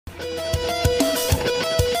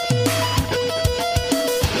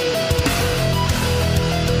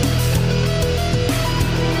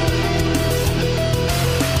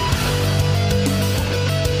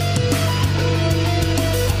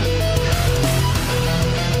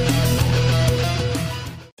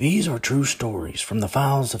These are true stories from the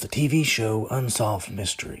files of the TV show Unsolved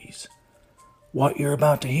Mysteries. What you're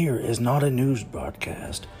about to hear is not a news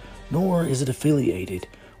broadcast, nor is it affiliated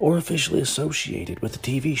or officially associated with the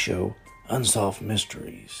TV show Unsolved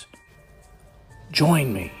Mysteries.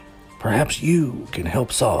 Join me. Perhaps you can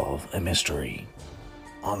help solve a mystery.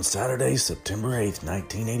 On Saturday, September 8th,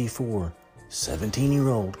 1984,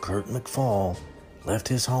 17-year-old Kurt McFall left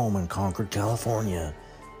his home in Concord, California,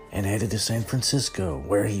 and headed to San Francisco,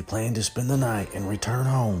 where he planned to spend the night and return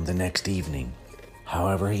home the next evening.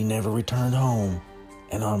 However, he never returned home,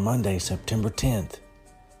 and on Monday, September 10th,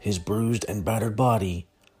 his bruised and battered body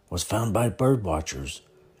was found by birdwatchers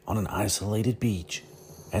on an isolated beach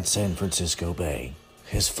at San Francisco Bay.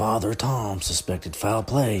 His father, Tom, suspected foul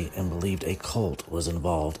play and believed a cult was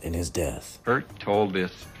involved in his death. Kurt told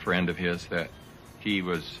this friend of his that he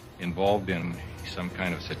was involved in some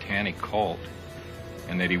kind of satanic cult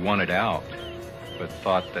and that he wanted out, but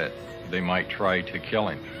thought that they might try to kill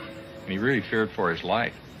him. And he really feared for his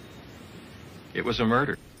life. It was a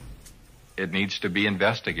murder. It needs to be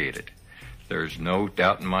investigated. There's no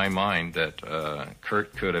doubt in my mind that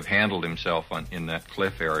Kurt could have handled himself in that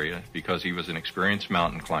cliff area because he was an experienced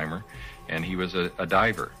mountain climber and he was a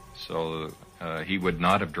diver. So he would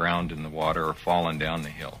not have drowned in the water or fallen down the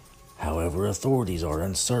hill. However, authorities are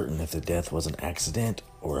uncertain if the death was an accident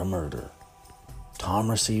or a murder.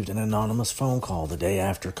 Tom received an anonymous phone call the day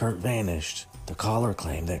after Kurt vanished. The caller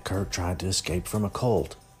claimed that Kurt tried to escape from a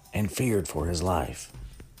cult and feared for his life.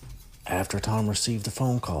 After Tom received the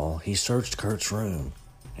phone call, he searched Kurt's room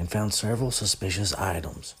and found several suspicious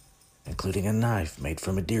items, including a knife made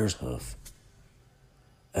from a deer's hoof,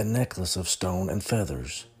 a necklace of stone and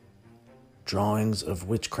feathers, drawings of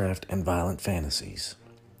witchcraft and violent fantasies.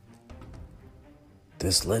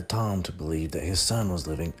 This led Tom to believe that his son was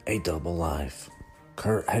living a double life.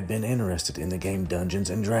 Kurt had been interested in the game Dungeons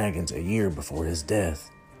 & Dragons a year before his death,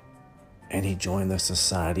 and he joined the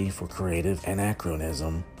Society for Creative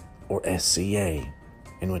Anachronism, or SCA,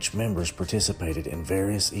 in which members participated in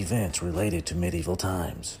various events related to medieval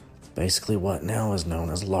times. Basically what now is known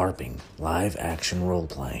as LARPing, live action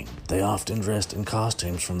role-playing. They often dressed in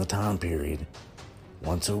costumes from the time period.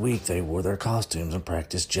 Once a week they wore their costumes and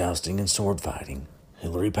practiced jousting and sword fighting.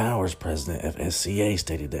 Hillary Powers, president of SCA,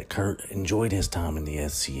 stated that Kurt enjoyed his time in the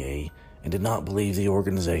SCA and did not believe the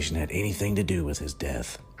organization had anything to do with his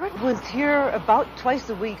death. Kurt was here about twice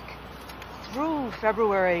a week through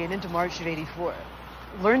February and into March of '84.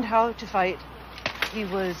 Learned how to fight. He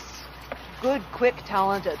was good, quick,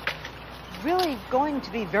 talented. Really going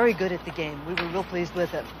to be very good at the game. We were real pleased with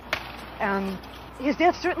him. And his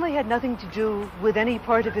death certainly had nothing to do with any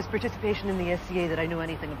part of his participation in the SCA that I knew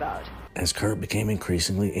anything about. As Kurt became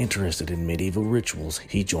increasingly interested in medieval rituals,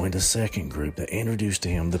 he joined a second group that introduced to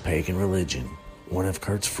him the pagan religion. One of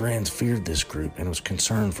Kurt's friends feared this group and was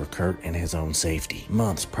concerned for Kurt and his own safety.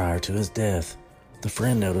 Months prior to his death, the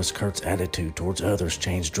friend noticed Kurt's attitude towards others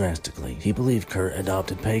changed drastically. He believed Kurt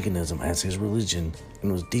adopted paganism as his religion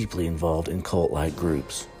and was deeply involved in cult-like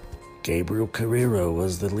groups. Gabriel Carrero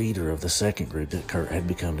was the leader of the second group that Kurt had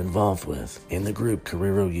become involved with. In the group,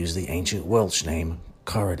 Carrero used the ancient Welsh name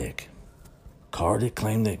Cardic. Cardic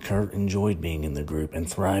claimed that Kurt enjoyed being in the group and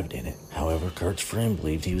thrived in it. However, Kurt's friend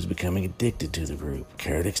believed he was becoming addicted to the group.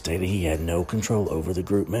 Cardic stated he had no control over the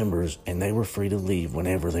group members and they were free to leave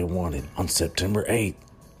whenever they wanted. On September 8th,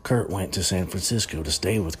 Kurt went to San Francisco to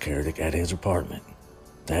stay with Cardic at his apartment.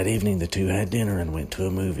 That evening, the two had dinner and went to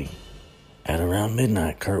a movie. At around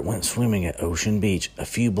midnight, Kurt went swimming at Ocean Beach, a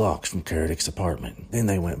few blocks from Cardic's apartment. Then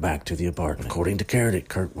they went back to the apartment. According to Cardic,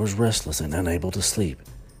 Kurt was restless and unable to sleep,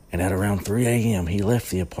 and at around 3 a.m. he left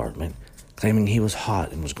the apartment, claiming he was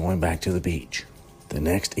hot and was going back to the beach. The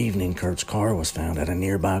next evening, Kurt's car was found at a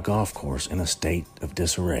nearby golf course in a state of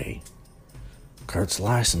disarray. Kurt's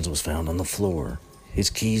license was found on the floor. His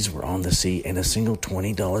keys were on the seat and a single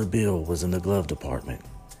 $20 bill was in the glove compartment.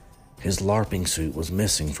 His LARPing suit was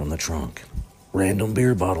missing from the trunk. Random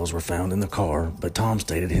beer bottles were found in the car, but Tom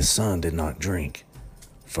stated his son did not drink.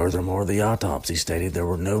 Furthermore, the autopsy stated there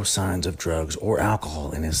were no signs of drugs or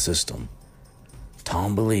alcohol in his system.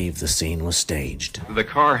 Tom believed the scene was staged. The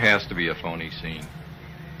car has to be a phony scene.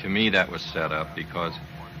 To me, that was set up because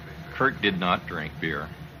Kurt did not drink beer.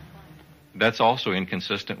 That's also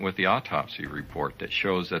inconsistent with the autopsy report that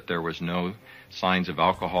shows that there was no signs of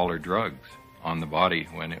alcohol or drugs on the body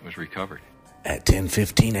when it was recovered. At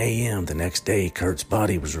 10:15 a.m. the next day, Kurt's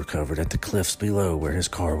body was recovered at the cliffs below where his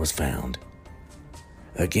car was found.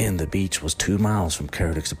 Again, the beach was 2 miles from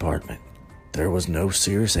Kurdik's apartment. There was no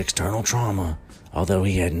serious external trauma, although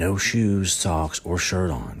he had no shoes, socks, or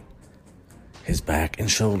shirt on. His back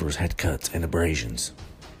and shoulders had cuts and abrasions.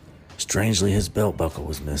 Strangely, his belt buckle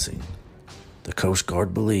was missing. The Coast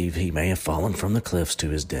Guard believed he may have fallen from the cliffs to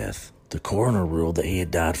his death. The coroner ruled that he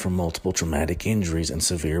had died from multiple traumatic injuries and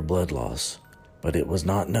severe blood loss, but it was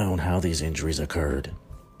not known how these injuries occurred.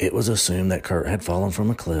 It was assumed that Kurt had fallen from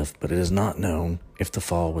a cliff, but it is not known if the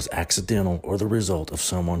fall was accidental or the result of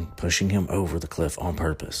someone pushing him over the cliff on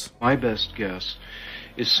purpose. My best guess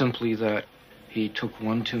is simply that he took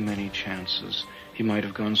one too many chances. He might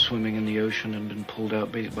have gone swimming in the ocean and been pulled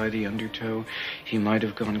out by the undertow. He might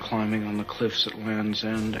have gone climbing on the cliffs at Land's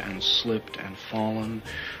End and slipped and fallen,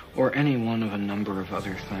 or any one of a number of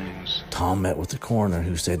other things. Tom met with the coroner,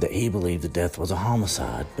 who said that he believed the death was a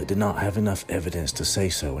homicide, but did not have enough evidence to say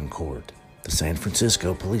so in court. The San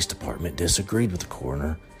Francisco Police Department disagreed with the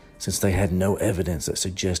coroner, since they had no evidence that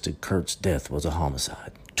suggested Kurt's death was a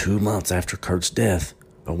homicide. 2 months after Kurt's death,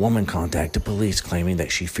 a woman contacted police claiming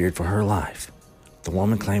that she feared for her life. The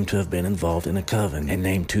woman claimed to have been involved in a coven and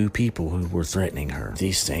named 2 people who were threatening her.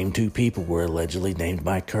 These same 2 people were allegedly named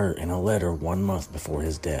by Kurt in a letter 1 month before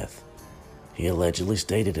his death. He allegedly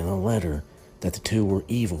stated in a letter that the 2 were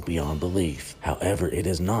evil beyond belief. However, it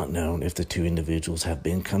is not known if the 2 individuals have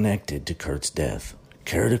been connected to Kurt's death.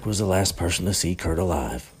 Kurdik was the last person to see Kurt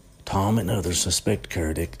alive. Tom and others suspect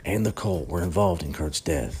Kurdik and the cult were involved in Kurt's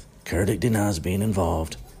death. Kurdik denies being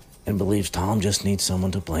involved and believes Tom just needs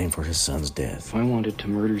someone to blame for his son's death. If I wanted to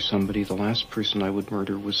murder somebody, the last person I would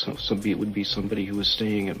murder would be somebody who was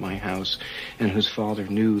staying at my house and whose father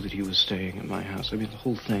knew that he was staying at my house. I mean, the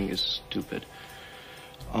whole thing is stupid.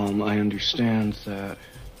 I understand that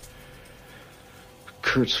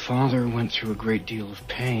Kurt's father went through a great deal of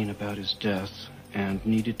pain about his death and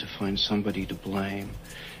needed to find somebody to blame.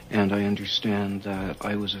 And I understand that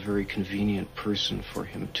I was a very convenient person for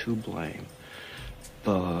him to blame.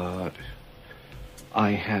 But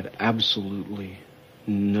I had absolutely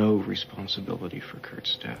no responsibility for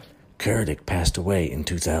Kurt's death. Kurdik passed away in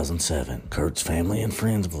 2007. Kurt's family and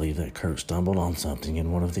friends believe that Kurt stumbled on something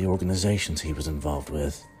in one of the organizations he was involved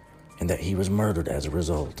with, and that he was murdered as a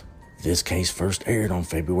result. This case first aired on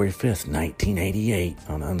February 5th, 1988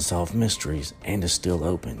 on Unsolved Mysteries and is still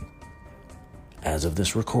open. As of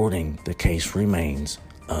this recording, the case remains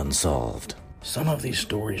unsolved. Some of these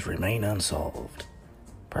stories remain unsolved.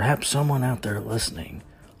 Perhaps someone out there listening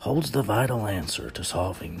holds the vital answer to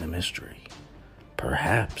solving the mystery.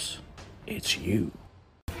 Perhaps it's you.